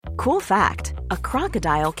Cool fact, a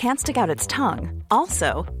crocodile can't stick out its tongue.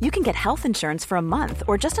 Also, you can get health insurance for a month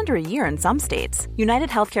or just under a year in some states. United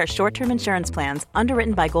Healthcare short-term insurance plans,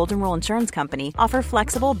 underwritten by Golden Rule Insurance Company, offer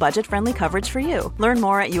flexible, budget-friendly coverage for you. Learn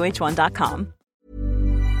more at uh1.com.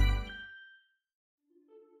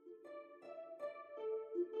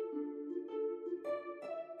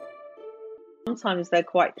 Sometimes they're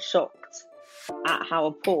quite shocked at how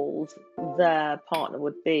appalled their partner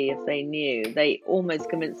would be if they knew. They almost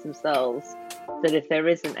convince themselves that if there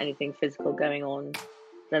isn't anything physical going on,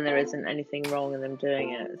 then there isn't anything wrong in them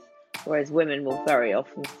doing it. Whereas women will very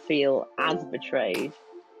often feel as betrayed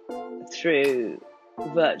through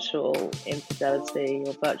virtual infidelity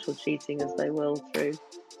or virtual cheating as they will through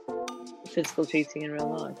physical cheating in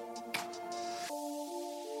real life.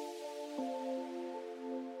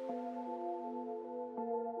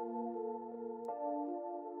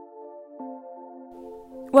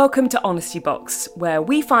 Welcome to Honesty Box, where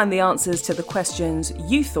we find the answers to the questions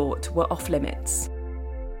you thought were off limits.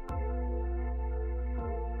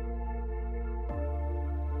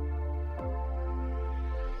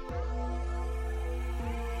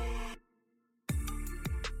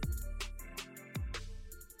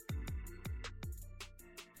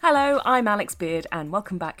 Hello, I'm Alex Beard, and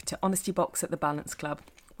welcome back to Honesty Box at the Balance Club,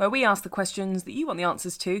 where we ask the questions that you want the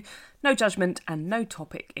answers to, no judgment, and no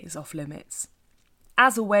topic is off limits.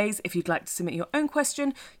 As always, if you'd like to submit your own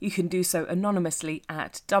question, you can do so anonymously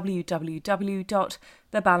at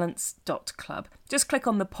www.thebalance.club. Just click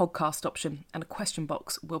on the podcast option and a question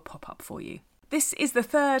box will pop up for you. This is the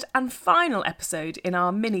third and final episode in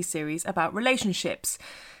our mini-series about relationships.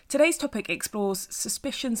 Today's topic explores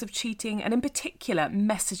suspicions of cheating and in particular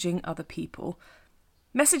messaging other people.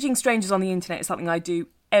 Messaging strangers on the internet is something I do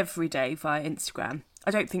every day via Instagram.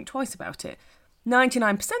 I don't think twice about it.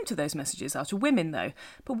 99% of those messages are to women though,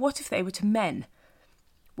 but what if they were to men?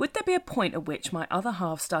 Would there be a point at which my other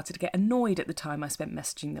half started to get annoyed at the time I spent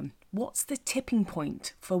messaging them? What's the tipping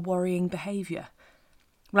point for worrying behaviour?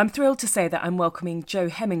 Well, I'm thrilled to say that I'm welcoming Jo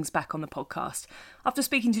Hemmings back on the podcast. After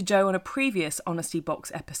speaking to Jo on a previous Honesty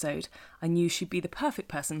Box episode, I knew she'd be the perfect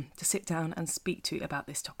person to sit down and speak to about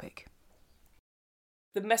this topic.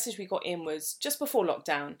 The message we got in was just before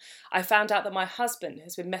lockdown. I found out that my husband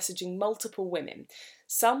has been messaging multiple women.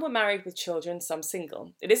 Some were married with children, some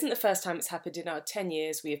single. It isn't the first time it's happened in our 10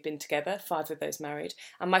 years we have been together, 5 of those married,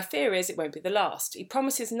 and my fear is it won't be the last. He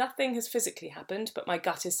promises nothing has physically happened, but my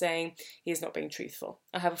gut is saying he is not being truthful.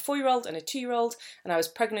 I have a 4-year-old and a 2-year-old, and I was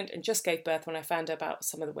pregnant and just gave birth when I found out about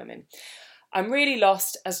some of the women. I'm really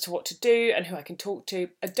lost as to what to do and who I can talk to.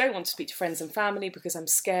 I don't want to speak to friends and family because I'm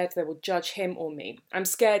scared they will judge him or me. I'm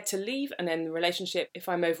scared to leave and end the relationship if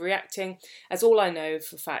I'm overreacting, as all I know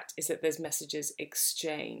for a fact is that there's messages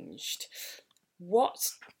exchanged.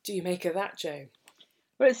 What do you make of that, Jo?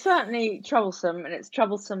 Well, it's certainly troublesome, and it's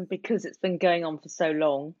troublesome because it's been going on for so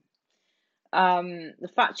long.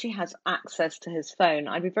 The fact she has access to his phone,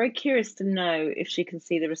 I'd be very curious to know if she can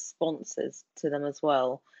see the responses to them as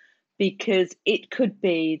well. Because it could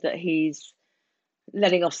be that he's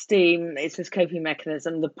letting off steam, it's his coping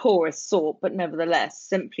mechanism, the poorest sort, but nevertheless,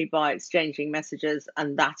 simply by exchanging messages,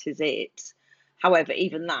 and that is it. However,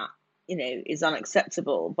 even that, is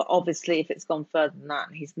unacceptable. But obviously, if it's gone further than that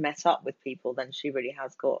and he's met up with people, then she really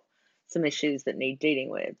has got some issues that need dealing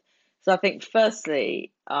with. So I think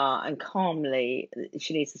firstly, and calmly,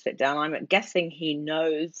 she needs to sit down. I'm guessing he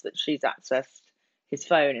knows that she's accessed his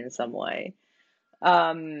phone in some way.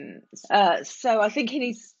 So I think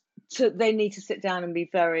they need to sit down and be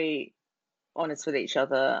very honest with each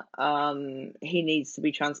other. He needs to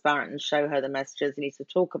be transparent and show her the messages. He needs to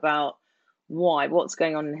talk about what's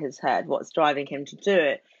going on in his head, what's driving him to do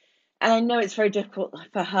it. And I know it's very difficult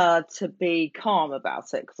for her to be calm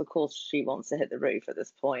about it because, of course, she wants to hit the roof at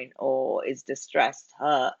this point or is distressed,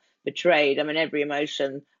 hurt, betrayed. I mean, every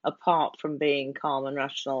emotion apart from being calm and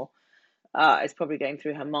rational is probably going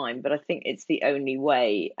through her mind, but I think it's the only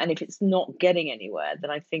way. And if it's not getting anywhere, then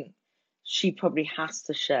I think she probably has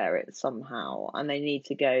to share it somehow, and they need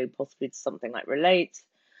to go possibly to something like Relate.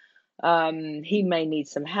 He may need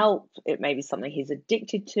some help. It may be something he's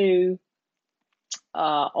addicted to.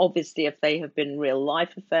 Obviously, if they have been real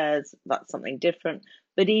life affairs, that's something different.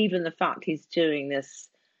 But even the fact he's doing this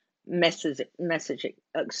message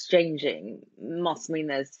exchanging must mean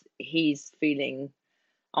he's feeling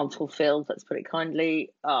unfulfilled, let's put it kindly,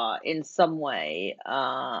 in some way.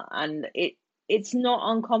 And it's not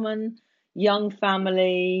uncommon. Young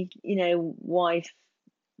family, wife,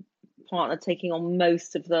 partner taking on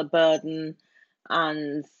most of the burden,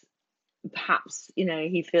 and perhaps,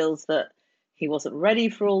 he feels that he wasn't ready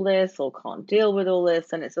for all this or can't deal with all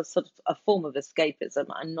this, and it's a sort of a form of escapism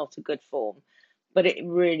and not a good form. But it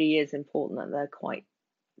really is important that they're quite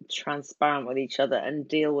transparent with each other and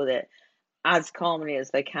deal with it as calmly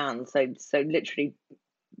as they can. So literally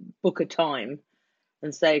book a time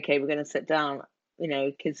and say, okay, we're going to sit down.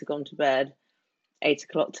 Kids have gone to bed, 8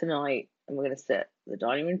 o'clock tonight, and we're going to sit at the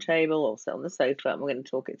dining room table or sit on the sofa, and we're going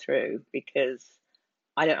to talk it through, because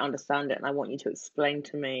I don't understand it, and I want you to explain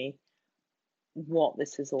to me what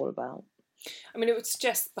this is all about. I mean, it would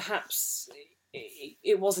suggest perhaps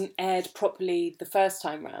it wasn't aired properly the first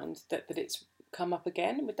time round, that it's come up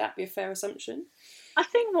again. Would that be a fair assumption? I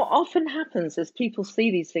think what often happens is people see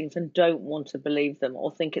these things and don't want to believe them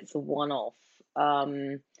or think it's a one-off.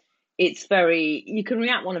 You can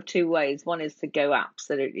react one of two ways. One is to go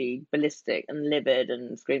absolutely ballistic and livid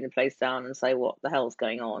and scream the place down and say, what the hell's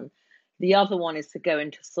going on? The other one is to go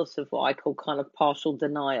into sort of what I call kind of partial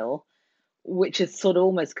denial, which is sort of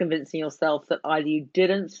almost convincing yourself that either you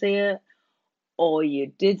didn't see it or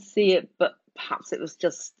you did see it, but perhaps it was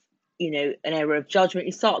just, an error of judgment.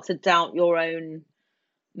 You start to doubt your own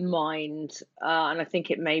mind, and I think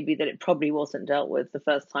it may be that it probably wasn't dealt with the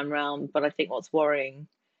first time round. But I think what's worrying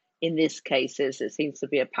in this case is it seems to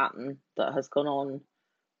be a pattern that has gone on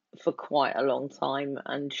for quite a long time,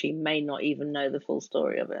 and she may not even know the full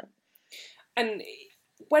story of it. And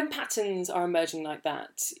when patterns are emerging like that,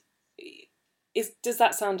 does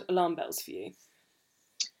that sound alarm bells for you?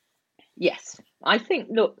 Yes, I think,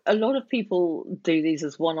 look, a lot of people do these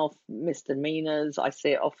as one-off misdemeanors. I see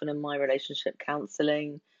it often in my relationship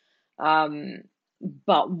counselling.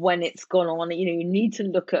 But when it's gone on, you need to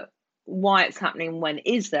look at why it's happening. When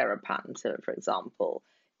is there a pattern to it, for example?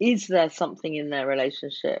 Is there something in their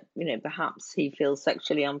relationship? Perhaps he feels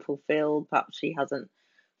sexually unfulfilled. Perhaps she hasn't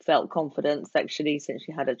felt confident sexually since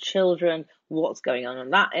she had her children. What's going on in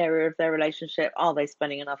that area of their relationship? Are they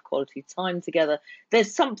spending enough quality time together?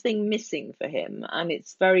 There's something missing for him, and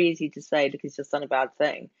it's very easy to say, look, he's just done a bad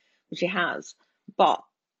thing, which he has, but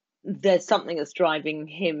there's something that's driving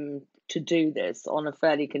him to do this on a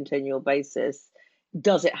fairly continual basis.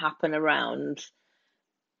 Does it happen around,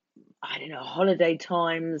 I don't know, holiday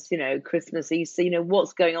times, Christmas, Easter,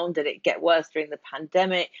 what's going on? Did it get worse during the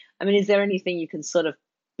pandemic? I mean, is there anything you can sort of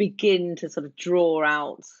begin to sort of draw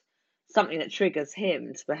out something that triggers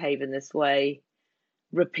him to behave in this way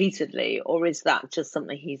repeatedly? Or is that just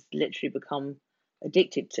something he's literally become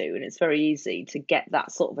addicted to? And it's very easy to get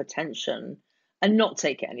that sort of attention and not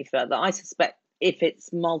take it any further. I suspect if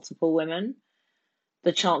it's multiple women,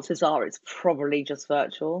 the chances are it's probably just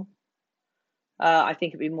virtual. I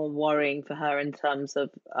think it'd be more worrying for her in terms of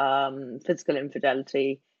physical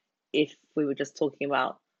infidelity if we were just talking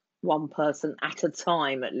about one person at a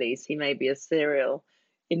time. At least he may be a serial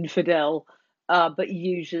infidel, but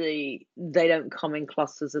usually they don't come in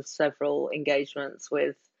clusters of several engagements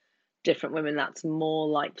with different women. That's more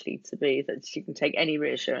likely to be that she can take any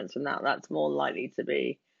reassurance from that. That's more likely to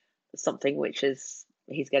be something which is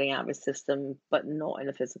he's getting out of his system, but not in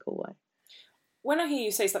a physical way. When I hear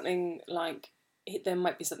you say something like there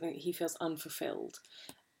might be something that he feels unfulfilled,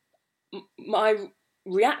 my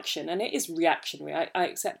reaction, and it is reactionary, I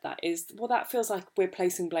accept that, is, well, that feels like we're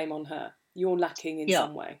placing blame on her. You're lacking in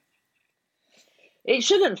some way. It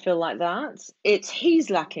shouldn't feel like that. It's he's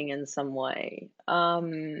lacking in some way.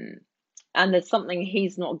 And there's something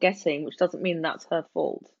he's not getting, which doesn't mean that's her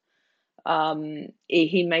fault.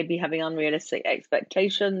 He may be having unrealistic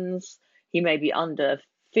expectations. He may be under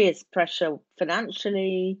fierce pressure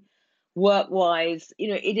financially, work-wise.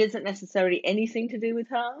 It isn't necessarily anything to do with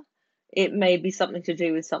her. It may be something to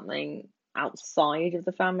do with something outside of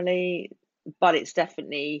the family, but it's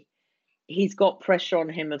definitely, he's got pressure on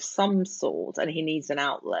him of some sort and he needs an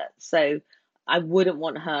outlet. So I wouldn't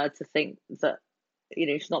want her to think that,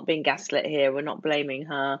 she's not being gaslit here. We're not blaming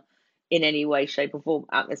her in any way, shape or form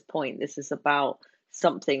at this point. This is about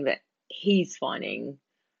something that he's finding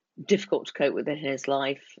difficult to cope with in his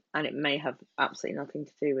life, and it may have absolutely nothing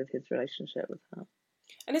to do with his relationship with her.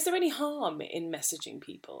 And is there any harm in messaging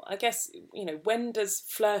people? I guess, when does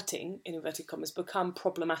flirting, in inverted commas, become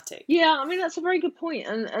problematic? Yeah, I mean, that's a very good point.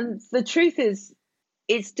 And the truth is,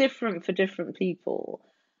 it's different for different people.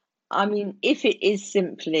 I mean, if it is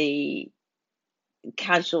simply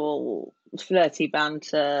casual, flirty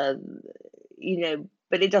banter,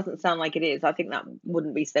 but it doesn't sound like it is, I think that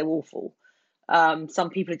wouldn't be so awful. Some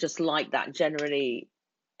people are just like that generally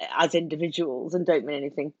as individuals and don't mean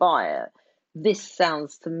anything by it. This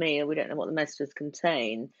sounds to me, and we don't know what the messages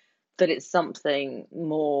contain, that it's something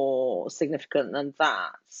more significant than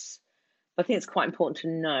that. I think it's quite important to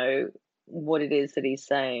know what it is that he's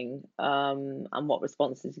saying, and what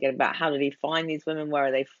responses he's getting back. How did he find these women? Where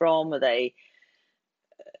are they from? Are they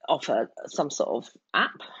off some sort of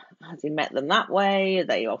app? Has he met them that way? Are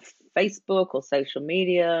they off Facebook or social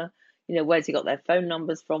media? Where's he got their phone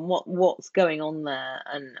numbers from? What's going on there,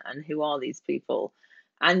 and who are these people?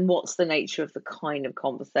 And what's the nature of the kind of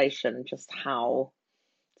conversation? Just how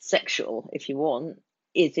sexual, if you want,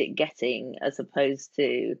 is it getting, as opposed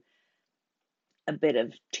to a bit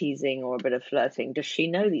of teasing or a bit of flirting? Does she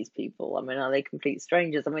know these people? I mean, are they complete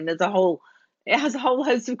strangers? I mean, it has a whole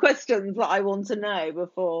host of questions that I want to know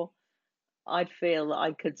before I'd feel that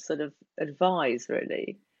I could sort of advise,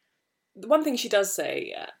 really. The one thing she does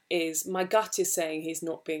say is, my gut is saying he's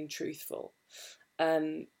not being truthful.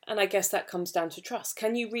 And I guess that comes down to trust.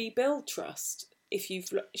 Can you rebuild trust?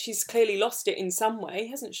 She's clearly lost it in some way,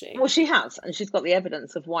 hasn't she? Well, she has, and she's got the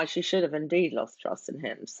evidence of why she should have indeed lost trust in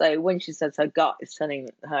him. So when she says her gut is telling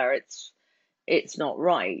her it's not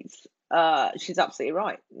right, she's absolutely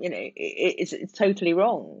right. It's totally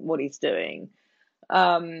wrong what he's doing.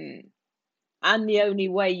 And the only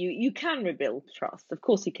way you can rebuild trust, of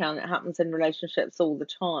course you can. It happens in relationships all the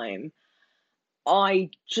time. I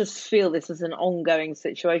just feel this is an ongoing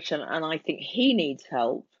situation, and I think he needs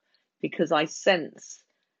help, because I sense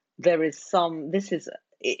there is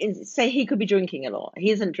say he could be drinking a lot. He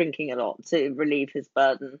isn't drinking a lot to relieve his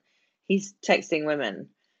burden. He's texting women.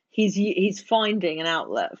 He's finding an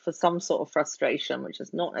outlet for some sort of frustration, which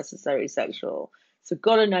is not necessarily sexual. So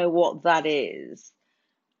got to know what that is.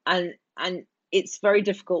 And it's very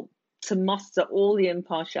difficult to muster all the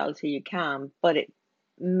impartiality you can, but it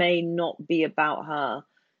may not be about her.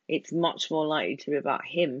 It's much more likely to be about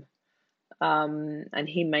him. And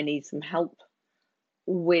he may need some help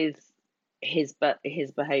with his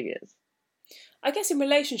behaviours. I guess in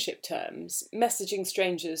relationship terms, messaging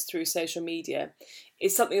strangers through social media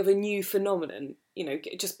is something of a new phenomenon.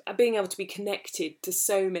 Just being able to be connected to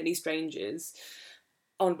so many strangers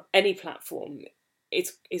on any platform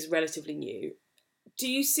is relatively new. Do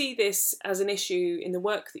you see this as an issue in the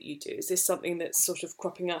work that you do? Is this something that's sort of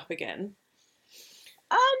cropping up again?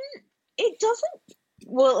 It doesn't.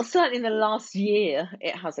 Well, certainly in the last year,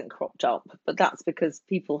 it hasn't cropped up, but that's because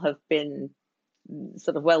people have been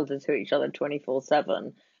sort of welded to each other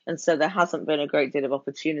 24/7, and so there hasn't been a great deal of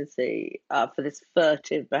opportunity for this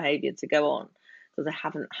furtive behaviour to go on, because they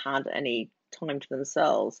haven't had any time to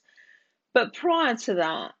themselves. But prior to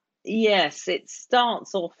that, yes, it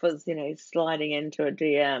starts off as sliding into a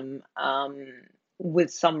DM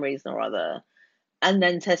with some reason or other, and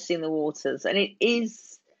then testing the waters, and it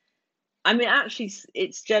is. I mean, actually,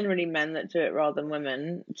 it's generally men that do it rather than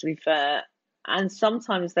women, to be fair. And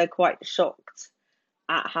sometimes they're quite shocked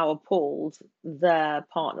at how appalled their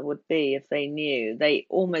partner would be if they knew. They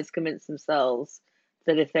almost convince themselves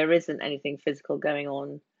that if there isn't anything physical going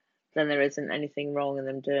on, then there isn't anything wrong in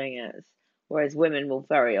them doing it. Whereas women will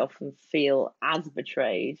very often feel as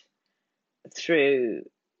betrayed through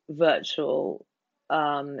virtual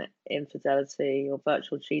infidelity or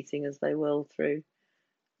virtual cheating as they will through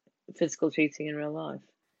physical cheating in real life.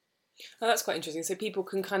 Oh, that's quite interesting. So people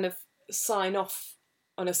can kind of sign off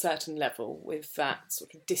on a certain level with that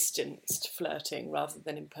sort of distanced flirting rather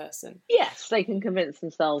than in person. Yes, they can convince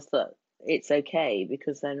themselves that it's okay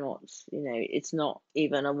because they're not, it's not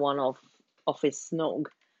even a one-off office snog.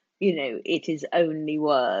 It is only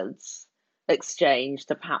words exchanged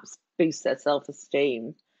to perhaps boost their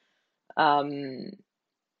self-esteem.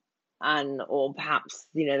 Or perhaps,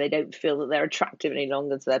 they don't feel that they're attractive any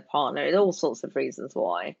longer to their partner. There's all sorts of reasons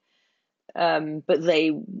why. But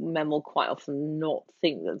men will quite often not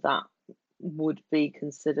think that would be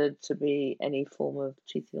considered to be any form of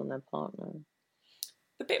cheating on their partner.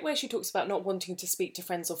 The bit where she talks about not wanting to speak to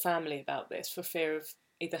friends or family about this for fear of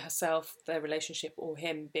either herself, their relationship, or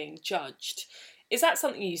him being judged, is that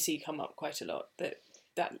something you see come up quite a lot? That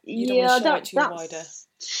you don't want to show it to your wider?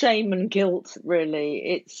 Shame and guilt,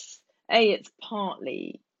 really. It's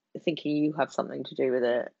partly thinking you have something to do with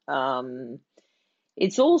it.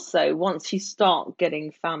 It's also, once you start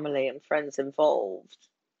getting family and friends involved,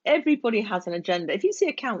 everybody has an agenda. If you see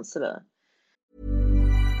a counsellor.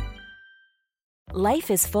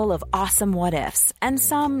 Life is full of awesome what-ifs, and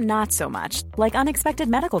some not so much, like unexpected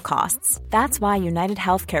medical costs. That's why United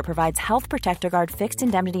Healthcare provides Health Protector Guard fixed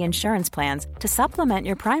indemnity insurance plans to supplement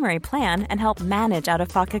your primary plan and help manage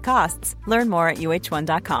out-of-pocket costs. Learn more at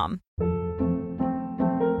uh1.com.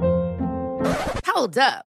 Hold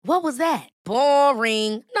up. What was that?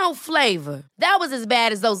 Boring. No flavor. That was as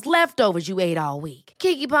bad as those leftovers you ate all week.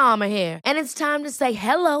 Keke Palmer here, and it's time to say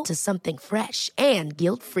hello to something fresh and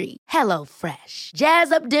guilt-free. Hello Fresh.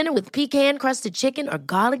 Jazz up dinner with pecan-crusted chicken or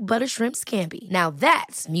garlic butter shrimp scampi. Now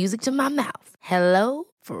that's music to my mouth. Hello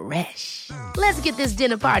Fresh. Let's get this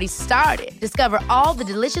dinner party started. Discover all the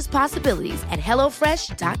delicious possibilities at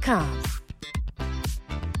hellofresh.com.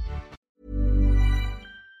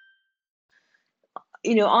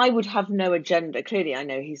 I would have no agenda. Clearly, I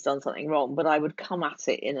know he's done something wrong, but I would come at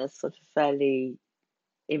it in a sort of fairly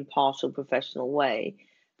impartial, professional way.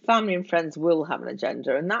 Family and friends will have an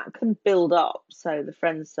agenda, and that can build up. So the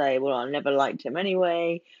friends say, well, I never liked him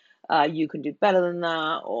anyway. You can do better than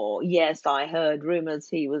that. Or, yes, I heard rumors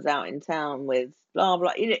he was out in town with blah,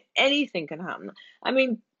 blah. Anything can happen. I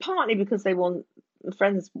mean, partly because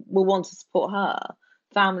friends will want to support her.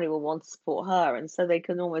 Family will want to support her. And so they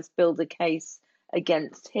can almost build a case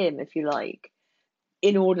against him, if you like,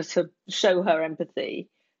 in order to show her empathy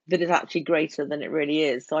that is actually greater than it really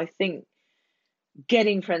is. So I think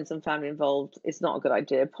getting friends and family involved is not a good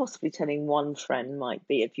idea. Possibly telling one friend might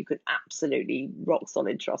be, if you could absolutely rock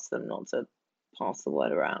solid trust them not to pass the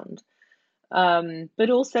word around. But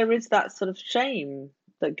also there is that sort of shame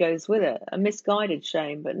that goes with it, a misguided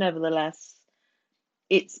shame, but nevertheless,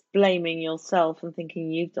 it's blaming yourself and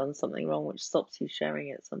thinking you've done something wrong, which stops you sharing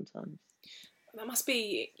it sometimes. That must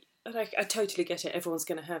be, I totally get it, everyone's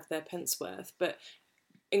going to have their pence worth, but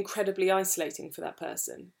incredibly isolating for that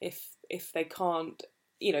person if they can't,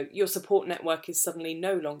 your support network is suddenly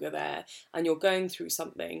no longer there, and you're going through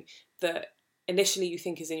something that initially you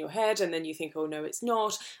think is in your head, and then you think, oh no, it's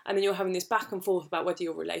not, and then you're having this back and forth about whether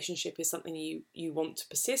your relationship is something you want to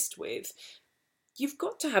persist with. You've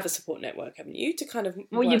got to have a support network, haven't you, to kind of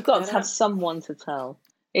you've got to have someone to tell.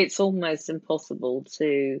 It's almost impossible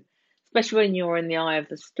to, especially when you're in the eye of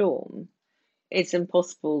the storm, it's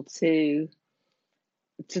impossible to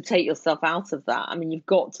take yourself out of that. I mean, you've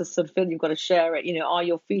got to sort of feel, you've got to share it. Are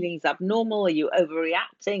your feelings abnormal? Are you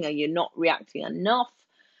overreacting? Are you not reacting enough?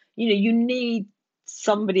 You need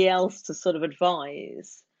somebody else to sort of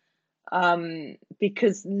advise,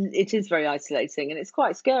 because it is very isolating and it's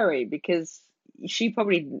quite scary, because she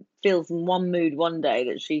probably feels in one mood one day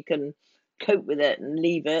that she can cope with it and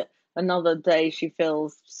leave it. Another day she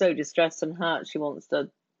feels so distressed and hurt she wants to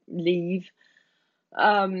leave.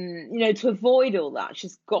 To avoid all that,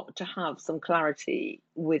 she's got to have some clarity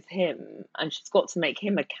with him, and she's got to make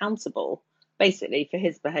him accountable, basically, for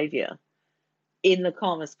his behaviour in the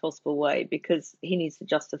calmest possible way, because he needs to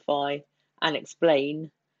justify and explain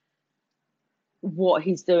what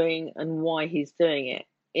he's doing and why he's doing it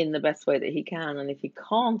in the best way that he can. And if he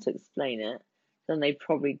can't explain it, then they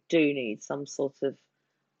probably do need some sort of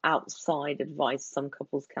outside advice, some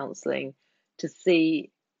couples counselling, to see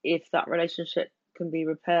if that relationship can be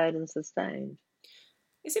repaired and sustained.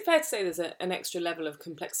 Is it fair to say there's an extra level of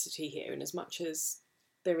complexity here, in as much as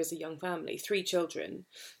there is a young family, 3 children,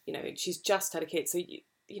 she's just had a kid, so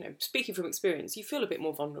speaking from experience, you feel a bit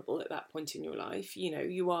more vulnerable at that point in your life.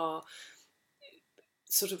 You are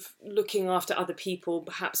sort of looking after other people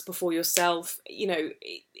perhaps before yourself.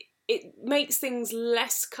 It makes things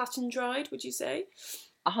less cut and dried, would you say?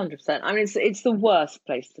 100%. I mean, it's the worst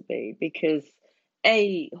place to be, because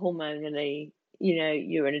hormonally,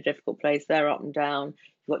 you're in a difficult place. They're up and down.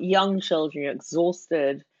 You've got young children. You're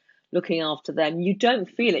exhausted looking after them. You don't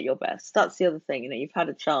feel at your best. That's the other thing. You've had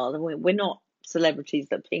a child, and we're not celebrities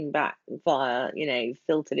that ping back via,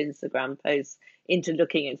 filtered Instagram posts into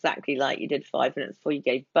looking exactly like you did 5 minutes before you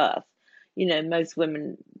gave birth. Most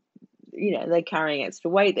women, they're carrying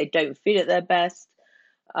extra weight. They don't feel at their best,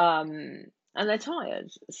 and they're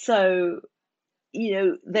tired. So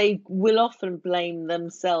they will often blame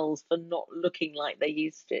themselves for not looking like they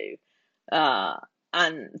used to.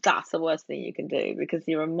 And that's the worst thing you can do, because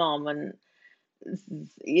you're a mum, and,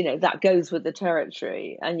 that goes with the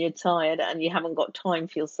territory, and you're tired and you haven't got time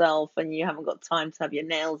for yourself, and you haven't got time to have your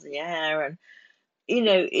nails and your hair. And,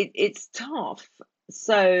 it's tough.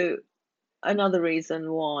 So another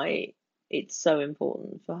reason why it's so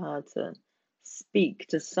important for her to speak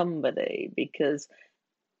to somebody, because,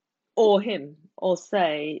 or him, or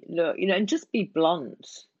say, look, and just be blunt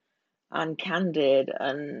and candid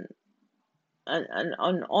and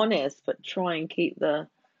honest, but try and keep the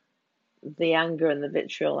anger and the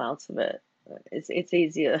vitriol out of it. It's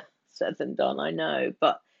easier said than done, I know,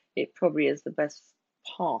 but it probably is the best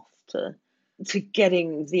path to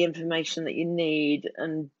getting the information that you need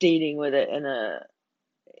and dealing with it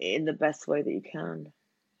in the best way that you can.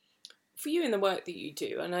 For you in the work that you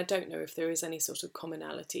do, and I don't know if there is any sort of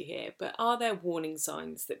commonality here, but are there warning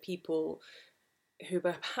signs that people who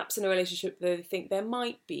are perhaps in a relationship, they think there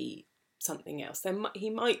might be something else. They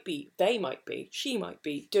might be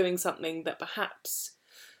doing something that perhaps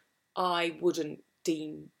I wouldn't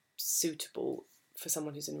deem suitable for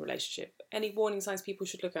someone who's in a relationship. Any warning signs people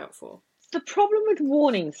should look out for? The problem with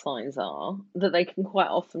warning signs are that they can quite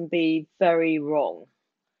often be very wrong.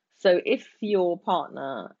 So if your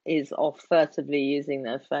partner is off furtively using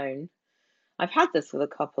their phone, I've had this with a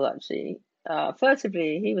couple actually.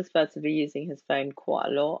 He was furtively using his phone quite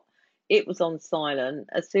a lot. It was on silent.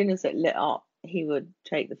 As soon as it lit up, he would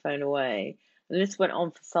take the phone away. And this went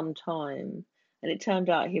on for some time. And it turned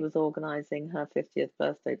out he was organising her 50th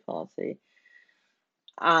birthday party.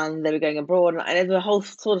 And they were going abroad. And the whole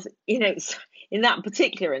sort of, in that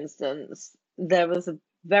particular instance, there was a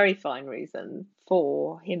very fine reason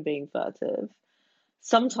for him being furtive.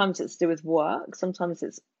 Sometimes it's to do with work. Sometimes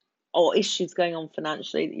it's issues going on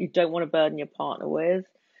financially that you don't want to burden your partner with.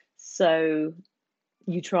 So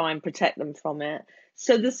you try and protect them from it.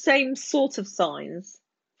 So the same sort of signs,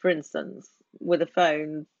 for instance, with a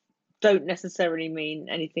phone, don't necessarily mean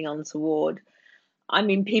anything untoward. I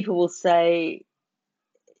mean, people will say,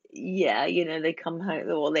 yeah, they come home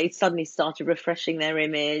or they suddenly started refreshing their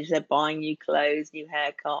image. They're buying new clothes, new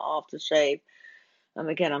haircut, aftershave.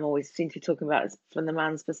 Again, I'm always seem to be talking about it from the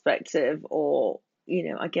man's perspective, or,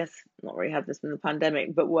 I guess not really had this from the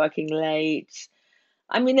pandemic, but working late.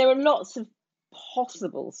 I mean, there are lots of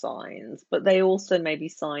possible signs, but they also may be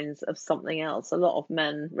signs of something else. A lot of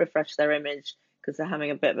men refresh their image because they're having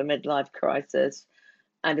a bit of a midlife crisis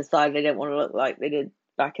and decide they don't want to look like they did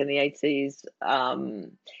back in the 80s.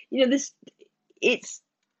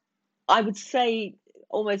 I would say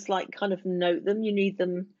almost like kind of note them. You need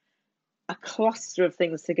them, a cluster of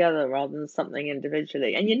things together rather than something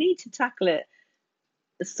individually. And you need to tackle it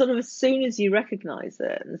sort of as soon as you recognize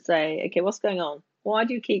it and say, okay, what's going on? Why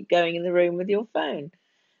do you keep going in the room with your phone?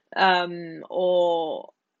 Or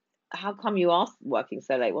how come you are working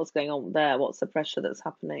so late? What's going on there? What's the pressure that's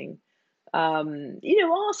happening?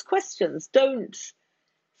 Ask questions. Don't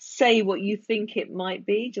say what you think it might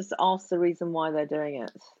be. Just ask the reason why they're doing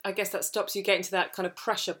it. I guess that stops you getting to that kind of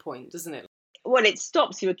pressure point, doesn't it? Well, it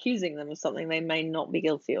stops you accusing them of something they may not be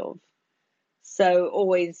guilty of. So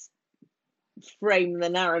always frame the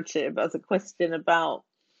narrative as a question about,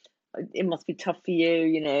 it must be tough for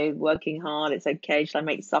you, working hard, it's okay, should I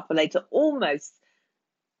make supper later? Almost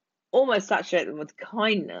saturate them with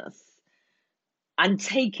kindness and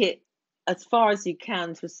take it as far as you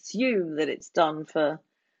can to assume that it's done for,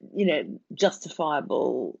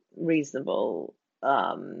 justifiable, reasonable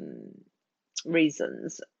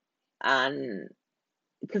reasons. And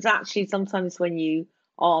because actually sometimes when you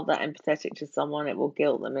are that empathetic to someone, it will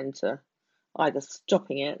guilt them into either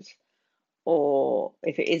stopping it, or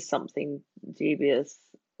if it is something dubious,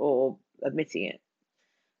 or admitting it.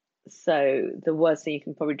 So the worst thing you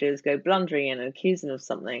can probably do is go blundering in and accuse them of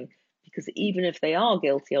something, because even if they are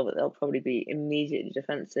guilty of it, they'll probably be immediately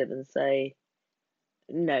defensive and say,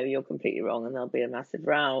 no, you're completely wrong, and there'll be a massive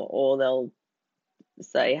row, or they'll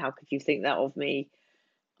say, how could you think that of me?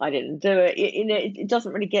 I didn't do it. It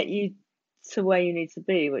doesn't really get you to where you need to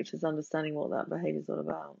be, which is understanding what that behaviour is all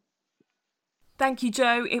about. Thank you,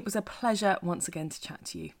 Jo. It was a pleasure once again to chat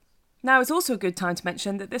to you. Now is also a good time to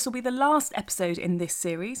mention that this will be the last episode in this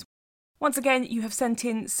series. Once again, you have sent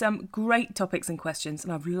in some great topics and questions,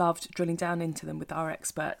 and I've loved drilling down into them with our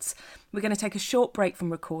experts. We're going to take a short break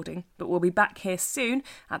from recording, but we'll be back here soon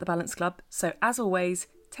at the Balance Club. So as always,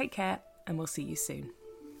 take care and we'll see you soon.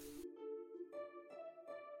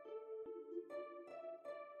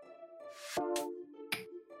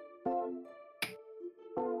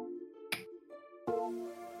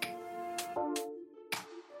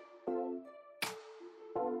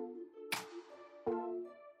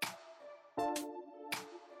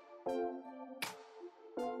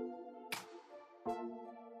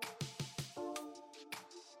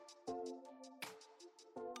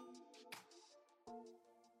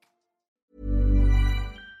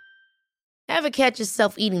 Ever catch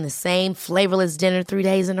yourself eating the same flavorless dinner 3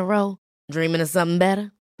 days in a row? Dreaming of something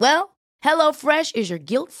better? Well, HelloFresh is your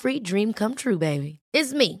guilt-free dream come true, baby.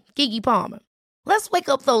 It's me, Keke Palmer. Let's wake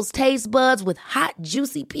up those taste buds with hot,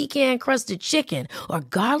 juicy pecan-crusted chicken or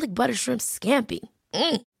garlic butter shrimp scampi.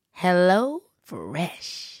 Hello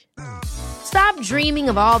Fresh. Stop dreaming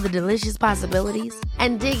of all the delicious possibilities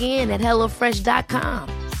and dig in at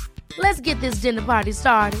HelloFresh.com. Let's get this dinner party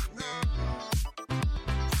started.